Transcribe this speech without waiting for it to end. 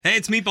Hey,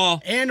 it's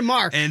Meatball. And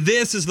Mark. And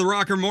this is the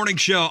Rocker Morning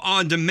Show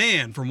on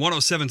demand from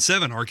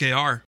 107.7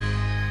 RKR.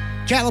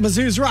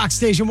 Kalamazoo's Rock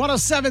Station,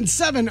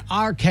 107.7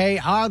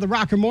 RKR, the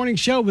Rocker Morning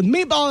Show with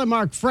Meatball and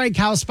Mark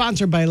Frankhouse,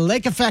 sponsored by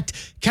Lake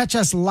Effect. Catch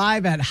us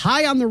live at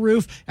High on the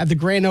Roof at the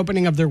grand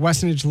opening of their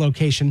Westonage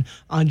location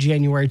on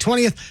January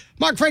 20th.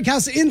 Mark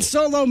Frankhouse in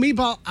solo,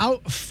 Meatball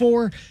out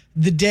for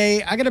the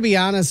day. I got to be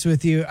honest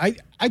with you. I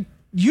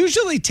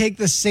usually take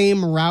the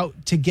same route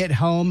to get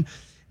home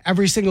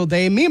every single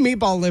day. Me and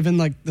Meatball live in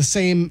like the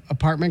same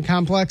apartment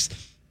complex.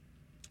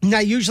 And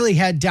I usually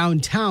head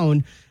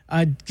downtown,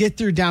 get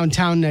through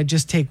downtown, and I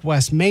just take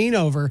West Main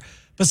over.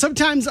 But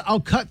sometimes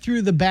I'll cut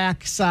through the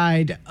back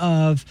side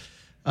of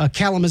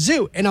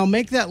Kalamazoo, and I'll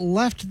make that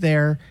left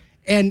there.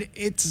 And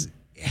it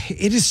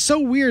is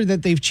so weird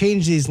that they've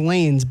changed these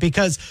lanes,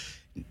 because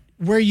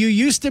where you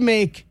used to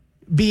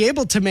be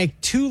able to make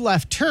two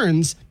left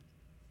turns,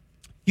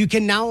 you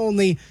can now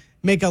only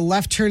make a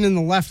left turn in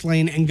the left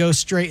lane and go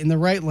straight in the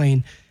right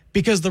lane,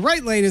 because the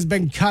right lane has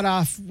been cut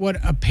off what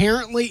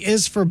apparently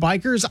is for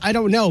bikers. I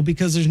don't know,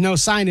 because there's no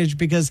signage,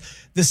 because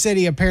the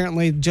city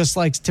apparently just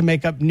likes to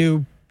make up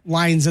new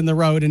lines in the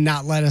road and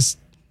not let us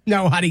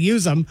know how to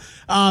use them.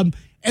 And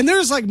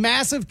there's like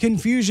massive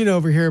confusion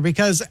over here,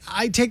 because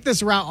I take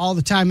this route all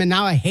the time and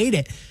now I hate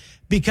it,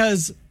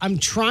 because I'm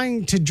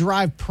trying to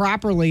drive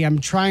properly. I'm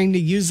trying to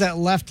use that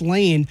left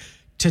lane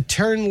to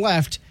turn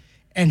left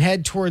and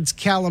head towards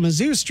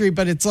Kalamazoo Street,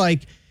 but it's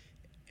like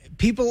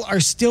people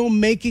are still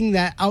making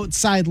that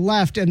outside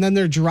left, and then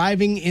they're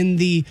driving in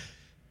the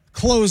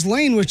closed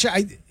lane, which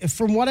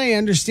from what I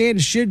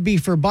understand, should be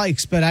for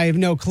bikes, but I have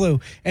no clue.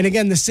 And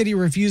again, the city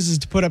refuses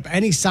to put up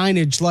any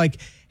signage like,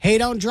 hey,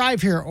 don't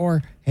drive here,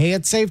 or hey,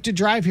 it's safe to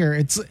drive here.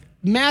 It's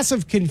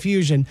massive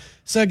confusion.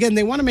 So again,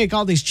 they want to make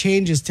all these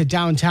changes to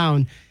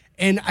downtown,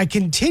 and I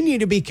continue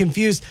to be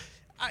confused.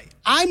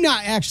 I'm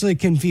not actually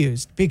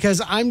confused,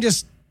 because I'm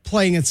just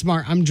playing it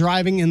smart. I'm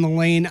driving in the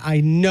lane I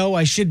know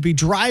I should be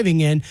driving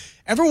in.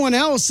 Everyone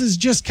else is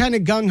just kind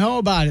of gung-ho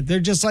about it. They're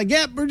just like,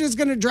 yep, we're just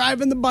going to drive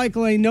in the bike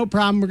lane. No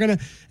problem. We're going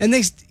to, and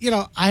they,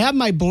 I have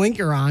my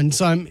blinker on.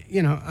 So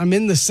I'm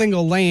in the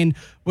single lane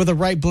with a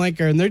right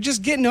blinker, and they're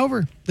just getting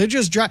over. They're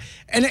just driving.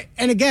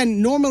 And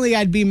again, normally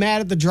I'd be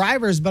mad at the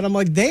drivers, but I'm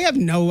like, they have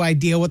no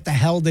idea what the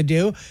hell to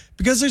do,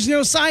 because there's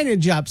no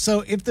signage up.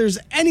 So if there's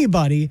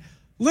anybody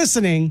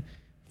listening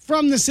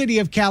from the city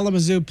of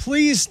Kalamazoo,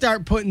 please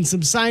start putting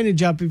some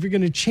signage up. If you're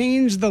going to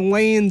change the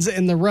lanes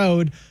in the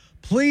road,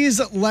 please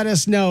let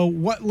us know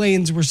what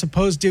lanes we're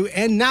supposed to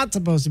and not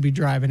supposed to be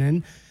driving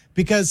in,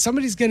 because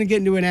somebody's going to get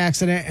into an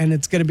accident and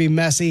it's going to be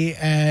messy.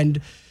 And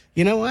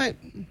you know what?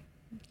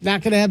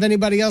 Not going to have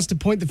anybody else to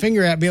point the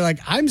finger at, be like,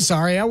 I'm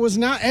sorry, I was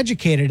not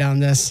educated on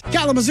this.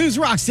 Kalamazoo's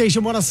Rock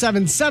Station,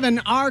 107.7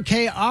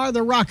 RKR,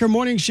 the Rocker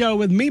Morning Show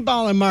with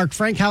Meatball and Mark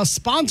Frankhouse,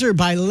 sponsored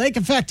by Lake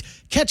Effect.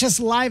 Catch us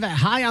live at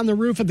High on the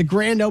Roof at the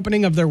grand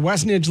opening of their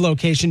Westonage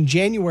location,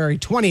 January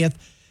 20th.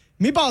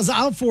 Meatball's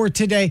out for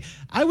today.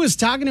 I was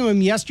talking to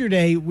him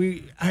yesterday.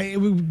 We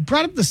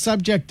brought up the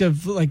subject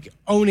of like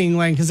owning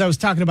land, because I was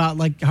talking about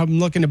like how I'm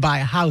looking to buy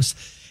a house.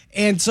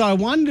 And so I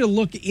wanted to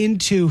look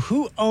into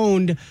who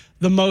owned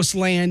the most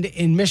land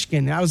in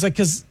Michigan. I was like,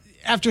 because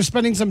after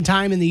spending some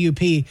time in the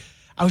UP,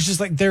 I was just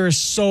like, there is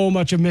so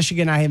much of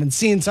Michigan I haven't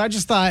seen. So I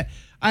just thought,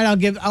 all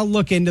right, I'll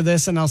look into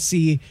this and I'll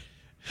see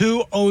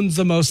who owns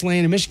the most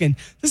land in Michigan.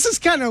 This is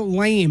kind of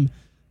lame.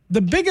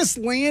 The biggest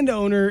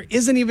landowner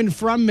isn't even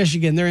from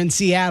Michigan. They're in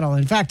Seattle.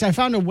 In fact, I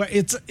found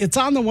it's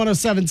on the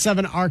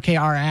 107.7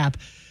 RKR app.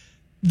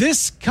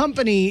 This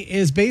company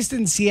is based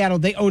in Seattle.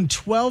 They own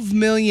 12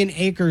 million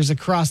acres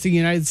across the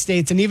United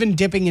States, and even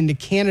dipping into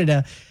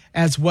Canada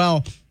as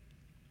well.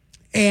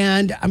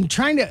 And I'm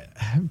trying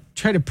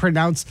to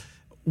pronounce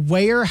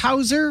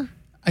Weyerhaeuser,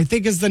 I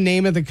think is the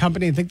name of the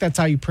company. I think that's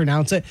how you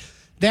pronounce it.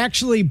 They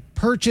actually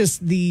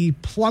purchased the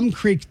Plum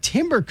Creek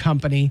Timber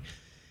Company,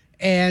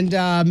 and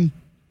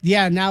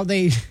now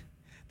they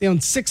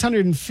own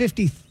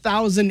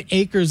 650,000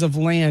 acres of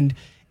land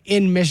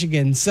in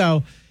Michigan.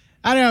 So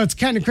I don't know, it's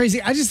kind of crazy.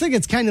 I just think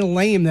it's kind of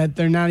lame that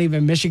they're not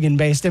even Michigan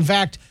based. In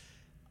fact,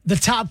 the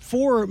top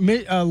four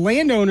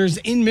landowners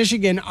in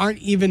Michigan aren't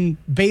even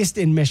based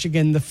in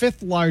Michigan. The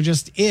fifth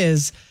largest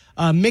is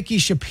Mickey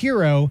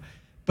Shapiro,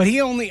 but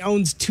he only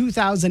owns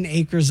 2,000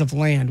 acres of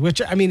land,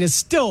 which, I mean, is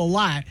still a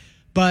lot.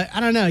 But I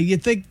don't know.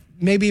 You'd think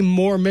maybe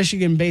more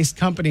Michigan-based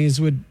companies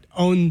would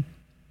own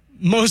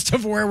most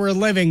of where we're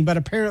living, but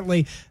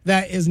apparently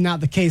that is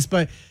not the case.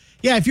 But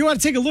yeah, if you want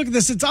to take a look at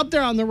this, it's up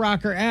there on the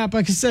Rocker app.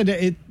 Like I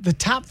said, the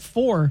top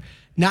four,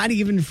 not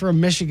even from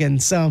Michigan.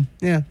 So,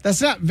 yeah,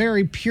 that's not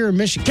very pure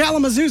Michigan.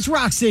 Kalamazoo's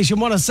Rock Station,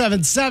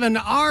 107.7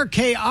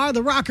 RKR,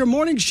 the Rocker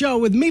Morning Show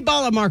with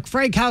Meatball and Mark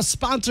Frankhouse,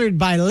 sponsored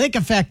by Lake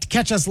Effect.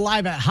 Catch us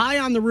live at High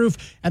on the Roof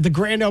at the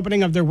grand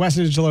opening of their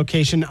Westonage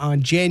location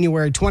on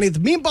January 20th.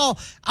 Meatball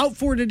out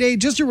for today.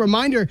 Just a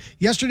reminder,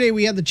 yesterday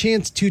we had the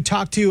chance to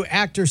talk to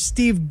actor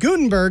Steve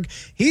Guttenberg.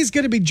 He's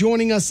going to be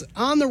joining us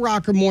on the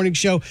Rocker Morning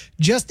Show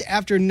just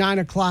after 9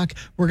 o'clock.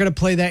 We're going to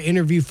play that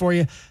interview for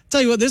you.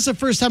 Tell you what, this is the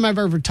first time I've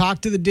ever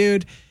talked to the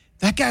dude.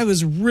 That guy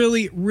was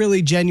really,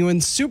 really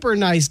genuine. Super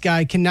nice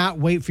guy. Cannot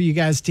wait for you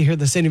guys to hear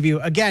this interview.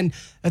 Again,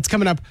 that's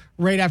coming up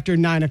right after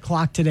 9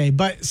 o'clock today.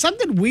 But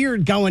something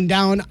weird going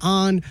down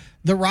on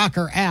the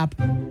Rocker app.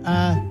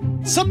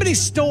 Somebody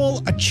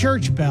stole a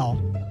church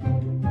bell.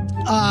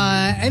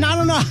 And I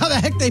don't know how the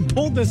heck they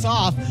pulled this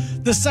off.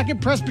 The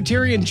Second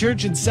Presbyterian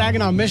Church in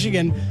Saginaw,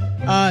 Michigan,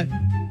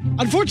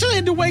 unfortunately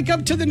had to wake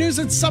up to the news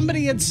that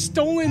somebody had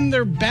stolen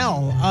their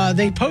bell.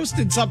 They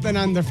posted something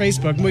on their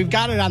Facebook, and we've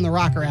got it on the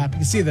Rocker app. You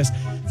can see this.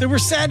 They were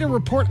sad to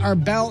report our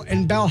bell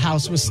and bell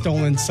house was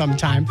stolen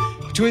sometime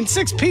between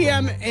 6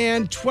 p.m.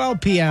 and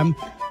 12 p.m.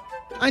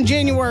 on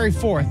January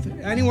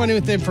 4th. Anyone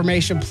with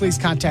information, please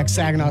contact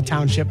Saginaw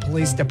Township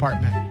Police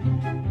Department.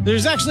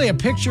 There's actually a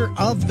picture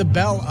of the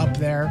bell up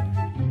there,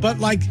 but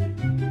like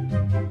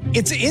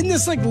it's in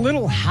this like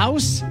little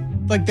house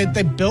like that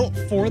they built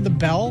for the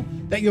bell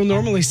that you'll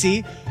normally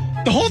see.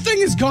 The whole thing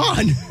is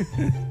gone.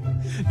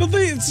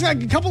 It's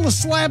like a couple of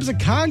slabs of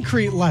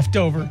concrete left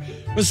over,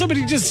 but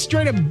somebody just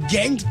straight up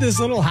ganked this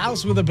little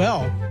house with a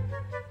bell.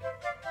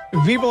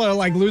 People are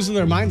like losing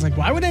their minds. Like,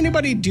 why would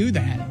anybody do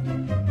that?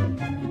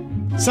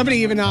 Somebody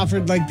even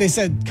offered, like they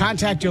said,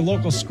 contact your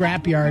local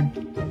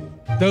scrapyard.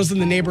 Those in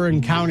the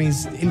neighboring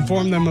counties,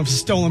 inform them of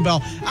stolen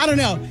bell. I don't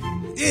know.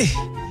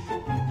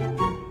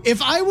 If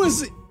I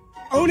was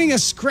owning a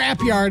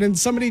scrapyard and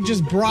somebody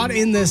just brought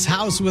in this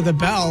house with a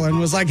bell and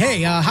was like,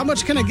 hey, how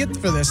much can I get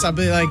for this? I'd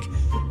be like,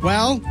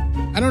 well,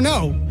 I don't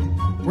know.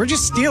 Where'd you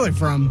steal it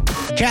from?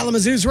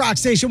 Kalamazoo's Rock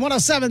Station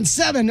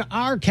 107.7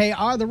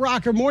 RKR, the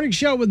Rocker Morning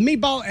Show with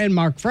Meatball and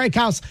Mark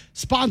Frankhouse,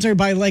 sponsored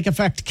by Lake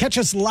Effect. Catch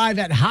us live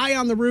at High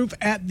on the Roof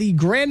at the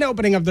grand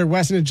opening of their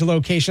Westonage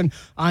location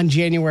on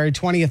January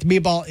 20th.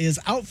 Meatball is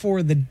out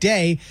for the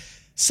day.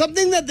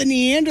 Something that the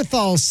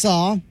Neanderthals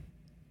saw a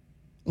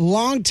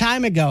long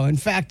time ago. In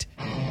fact,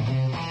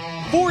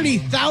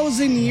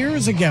 40,000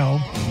 years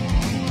ago,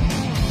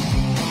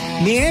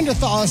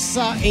 Neanderthals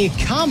saw a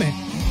comet.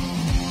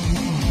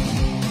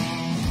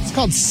 It's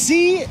called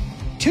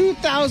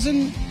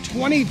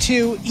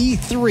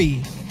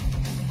C2022E3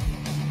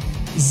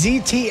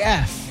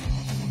 ZTF.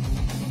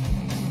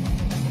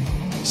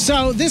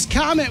 So this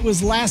comet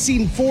was last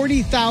seen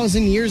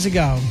 40,000 years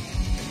ago.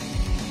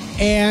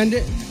 And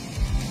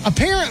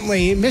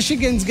apparently,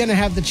 Michigan's going to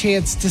have the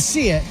chance to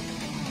see it.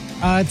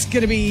 It's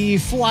going to be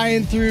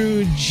flying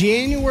through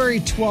January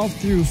 12th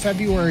through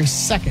February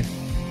 2nd.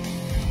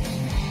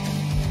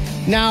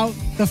 Now,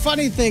 the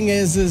funny thing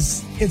is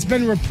it's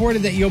been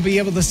reported that you'll be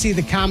able to see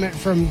the comet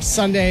from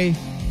Sunday,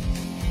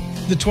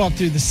 the 12th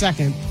through the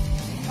 2nd.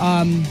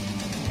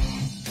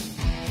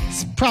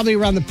 It's probably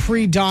around the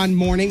pre-dawn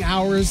morning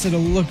hours. It'll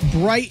look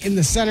bright in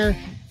the center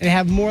and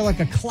have more like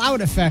a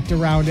cloud effect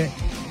around it.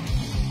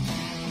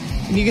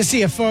 And you can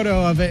see a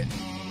photo of it,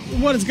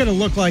 what it's going to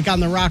look like on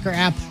the Rocker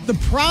app. The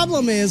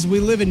problem is we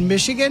live in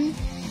Michigan,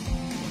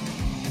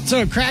 so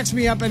it cracks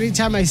me up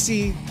anytime I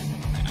see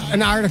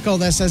an article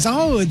that says,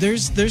 oh,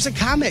 there's a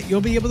comet.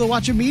 You'll be able to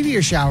watch a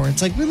meteor shower.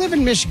 It's like, we live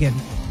in Michigan.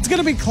 It's going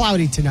to be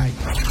cloudy tonight.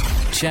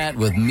 Chat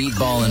with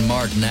Meatball and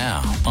Mark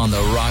now on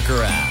the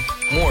Rocker app.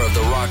 More of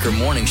the Rocker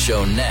Morning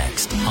Show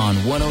next on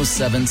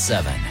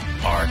 107.7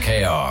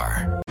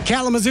 RKR.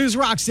 Kalamazoo's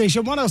Rock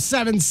Station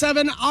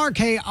 107.7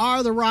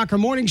 RKR, the Rocker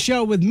Morning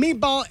Show with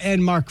Meatball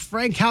and Mark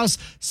Frankhouse,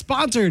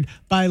 sponsored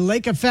by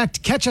Lake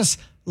Effect. Catch us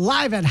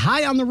live at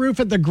High on the Roof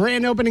at the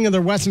grand opening of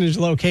their Westonage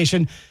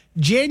location,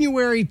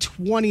 January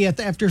 20th.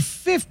 After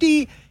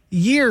 50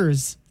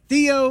 years,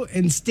 Theo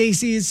and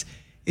Stacy's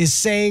is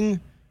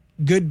saying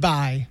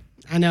goodbye.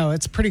 I know,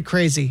 it's pretty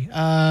crazy.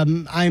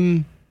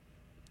 I'm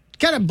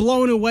kind of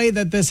blown away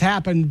that this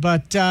happened,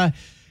 but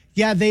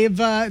yeah,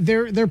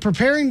 they're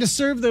preparing to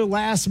serve their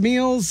last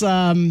meals,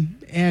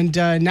 and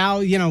now,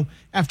 you know,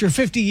 after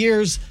 50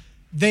 years,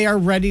 they are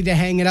ready to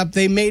hang it up.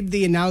 They made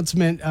the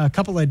announcement a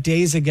couple of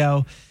days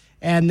ago,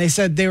 and they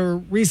said they were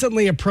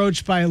recently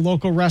approached by a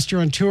local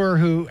restaurateur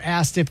who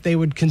asked if they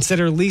would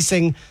consider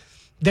leasing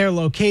their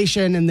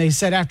location, and they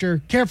said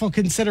after careful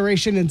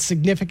consideration and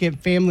significant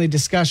family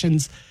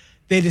discussions,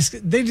 they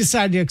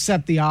decided to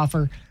accept the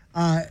offer.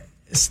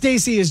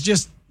 Stacy is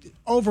just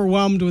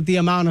overwhelmed with the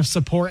amount of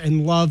support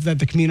and love that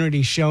the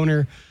community's shown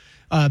her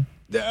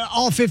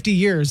all 50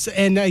 years.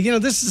 And, you know,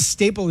 this is a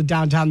staple of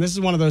downtown. This is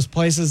one of those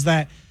places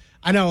that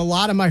I know a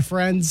lot of my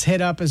friends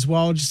hit up as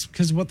well just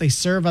because of what they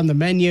serve on the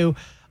menu.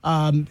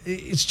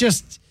 It's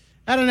just,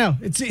 I don't know.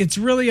 It's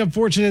really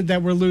unfortunate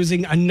that we're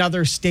losing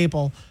another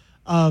staple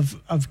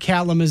of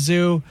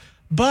Kalamazoo,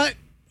 but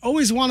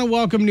always want to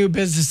welcome new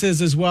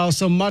businesses as well.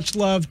 So much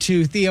love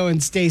to Theo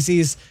and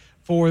Stacy's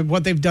for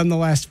what they've done the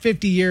last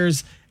 50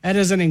 years. That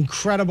is an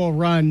incredible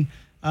run.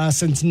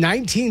 Since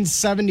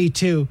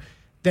 1972,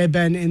 they've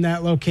been in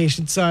that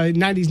location. So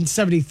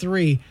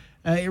 1973,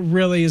 it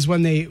really is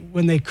when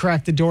they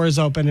cracked the doors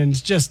open, and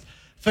it's just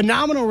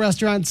phenomenal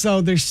restaurant.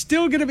 So they're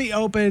still going to be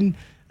open.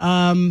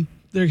 They're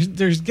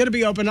going to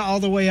be open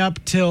all the way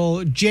up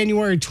till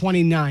January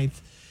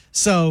 29th.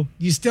 So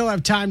you still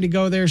have time to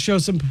go there, show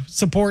some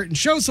support, and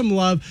show some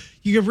love.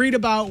 You can read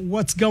about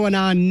what's going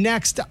on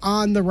next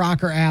on the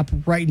Rocker app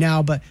right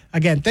now. But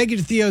again, thank you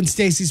to Theo and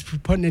Stacy's for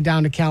putting it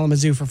down to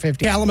Kalamazoo for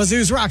 50.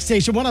 Kalamazoo's Rock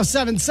Station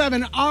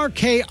 107.7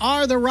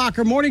 RKR, the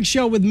Rocker Morning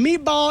Show with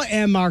Meatball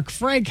and Mark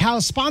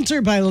Frankhouse,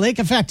 sponsored by Lake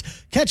Effect.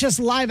 Catch us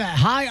live at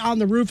High on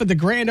the Roof at the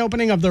grand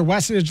opening of their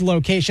Westridge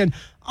location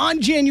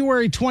on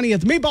January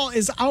 20th. Meatball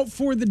is out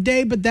for the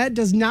day, but that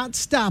does not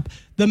stop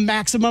the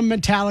Maximum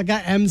Metallica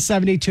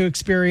M72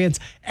 experience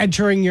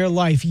entering your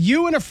life.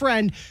 You and a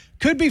friend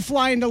could be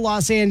flying to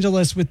Los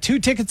Angeles with 2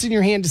 tickets in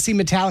your hand to see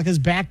Metallica's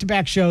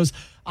back-to-back shows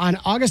on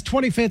August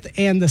 25th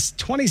and the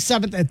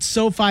 27th at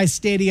SoFi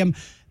Stadium.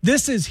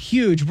 This is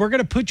huge. We're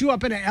going to put you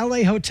up in an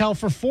LA hotel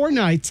for 4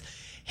 nights,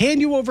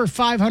 hand you over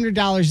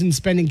 $500 in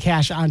spending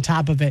cash on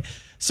top of it.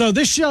 So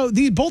this show,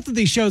 both of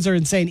these shows are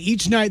insane.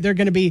 Each night they're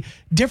going to be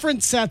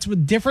different sets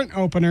with different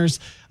openers.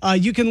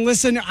 You can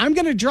listen. I'm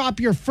going to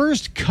drop your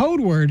first code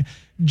word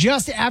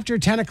just after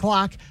 10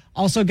 o'clock.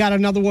 Also got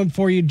another one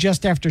for you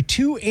just after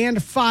 2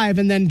 and 5.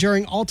 And then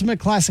during Ultimate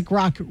Classic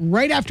Rock,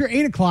 right after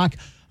 8 o'clock,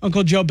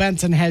 Uncle Joe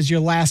Benson has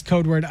your last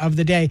code word of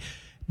the day.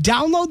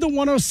 Download the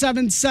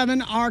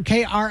 107.7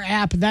 RKR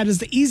app. That is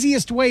the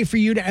easiest way for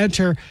you to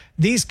enter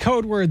these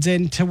code words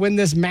in to win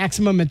this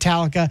Maximum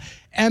Metallica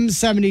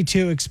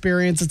M72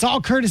 experience. It's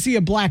all courtesy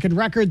of Blackened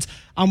Records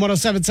on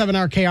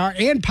 107.7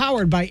 RKR and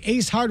powered by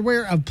Ace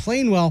Hardware of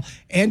Plainwell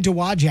and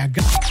Dowagiac.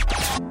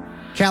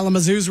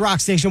 Kalamazoo's Rock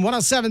Station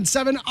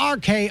 107.7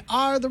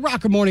 RKR, the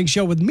Rocker Morning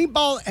Show with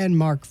Meatball and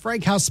Mark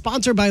Frankhouse,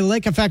 sponsored by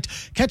Lake Effect.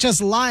 Catch us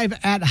live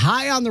at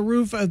High on the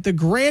Roof at the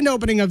grand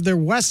opening of their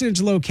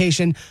Westridge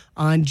location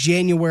on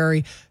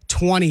January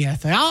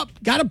 20th. Oh,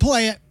 gotta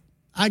play it.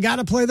 I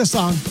gotta play the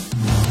song.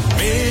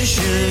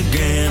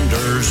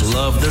 Michiganders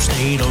love their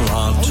state a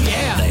lot. Oh,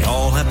 yeah. They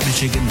all have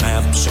Michigan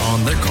maps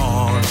on their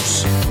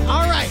cars.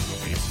 All right.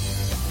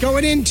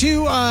 Going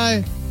into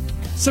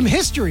some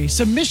history,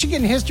 some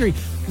Michigan history.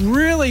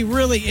 Really,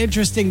 really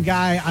interesting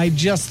guy I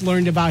just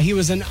learned about. He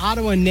was an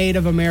Ottawa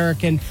Native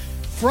American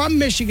from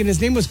Michigan.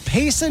 His name was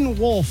Payson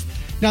Wolf.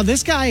 Now,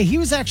 this guy, he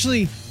was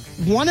actually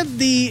one of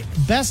the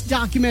best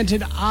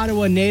documented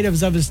Ottawa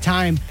natives of his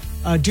time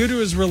due to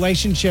his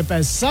relationship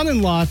as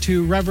son-in-law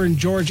to Reverend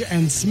George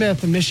N.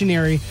 Smith, a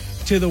missionary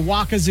to the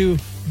Wakazoo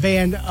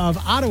Band of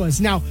Ottawas.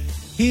 Now,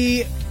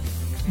 he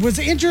was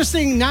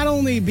interesting not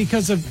only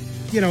because of,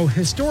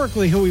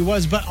 historically who he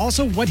was, but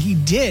also what he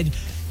did.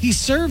 He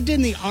served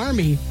in the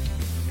Army,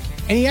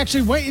 and he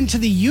actually went into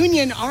the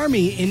Union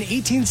Army in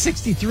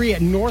 1863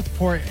 at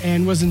Northport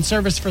and was in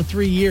service for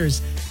 3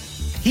 years.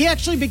 He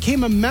actually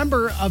became a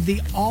member of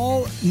the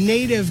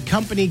All-Native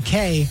Company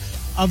K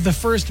of the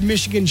 1st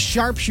Michigan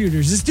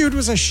Sharpshooters. This dude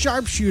was a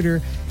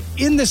sharpshooter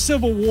in the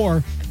Civil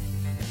War.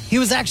 He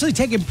was actually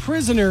taken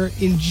prisoner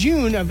in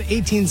June of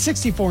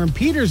 1864 in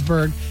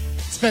Petersburg,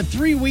 spent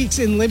 3 weeks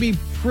in Libby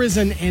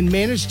Prison, and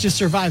managed to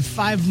survive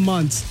 5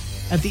 months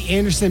at the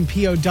Anderson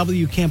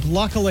POW camp.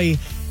 Luckily,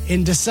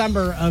 in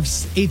December of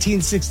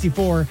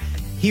 1864,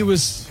 he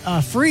was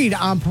freed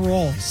on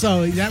parole.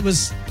 So that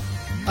was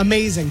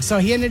amazing. So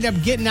he ended up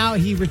getting out.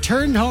 He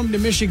returned home to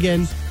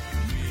Michigan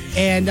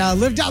and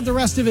lived out the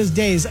rest of his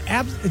days.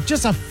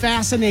 Just a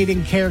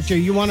fascinating character.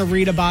 You want to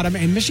read about him.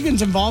 And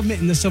Michigan's involvement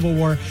in the Civil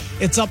War,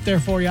 it's up there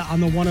for you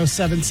on the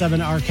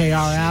 107.7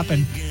 RKR app.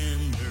 And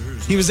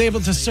he was able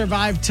to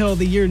survive till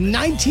the year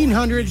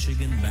 1900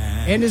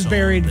 and is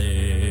buried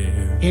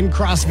in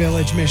Cross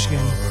Village, Michigan.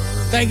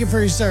 Thank you for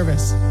your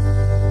service.